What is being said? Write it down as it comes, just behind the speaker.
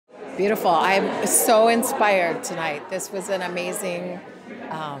beautiful. I'm so inspired tonight. This was an amazing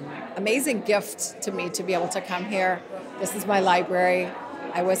gift to me to be able to come here. This is my library.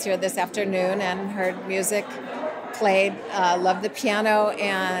 I was here this afternoon and heard music played. Love the piano,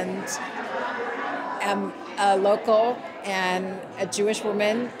 and am a local and a Jewish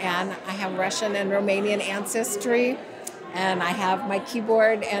woman, and I have Russian and Romanian ancestry, and I have my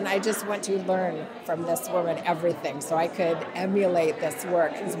keyboard, and I just want to learn from this woman everything so I could emulate this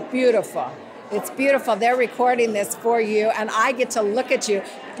work. It's beautiful. It's beautiful. They're recording this for you, and I get to look at you.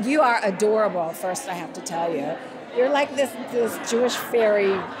 You are adorable, first I have to tell you. You're like this Jewish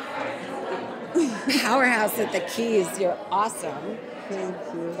fairy powerhouse at the Keys. You're awesome. Thank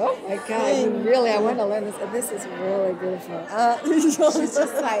you. Oh my God, you really, I want to learn this. This is really beautiful. She's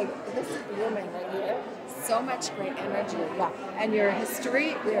just like this woman right here. So much great energy. Yeah. And your history,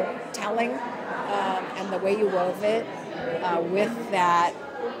 your telling, and the way you wove it with that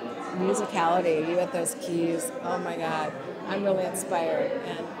musicality, you with those keys. Oh my God, I'm really inspired.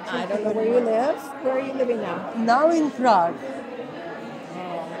 And I don't know where you live. Where are you living now? Now in Prague.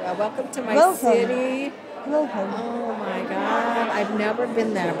 Oh, well, welcome to my city. Welcome. Oh my God, I've never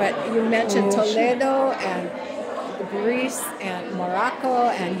been there. But you mentioned Toledo and Greece and Morocco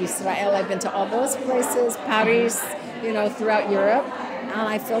and Israel. I've been to all those places, Paris, throughout Europe. And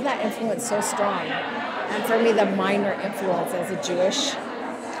I feel that influence so strong. And for me, the minor influence as a Jewish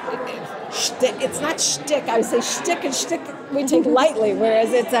shtick. It's not shtick. I would say shtick and shtick we take lightly,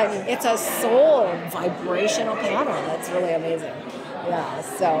 whereas it's a soul vibrational pattern. That's really amazing. Yeah,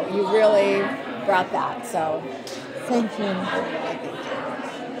 so you really brought that. So thank you. Thank you.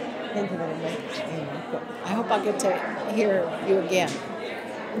 Thank you very much. I hope I'll get to hear you again.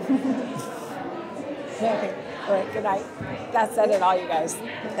 Okay. All right, good night. That said it all, you guys.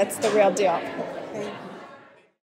 That's the real deal. Thank you.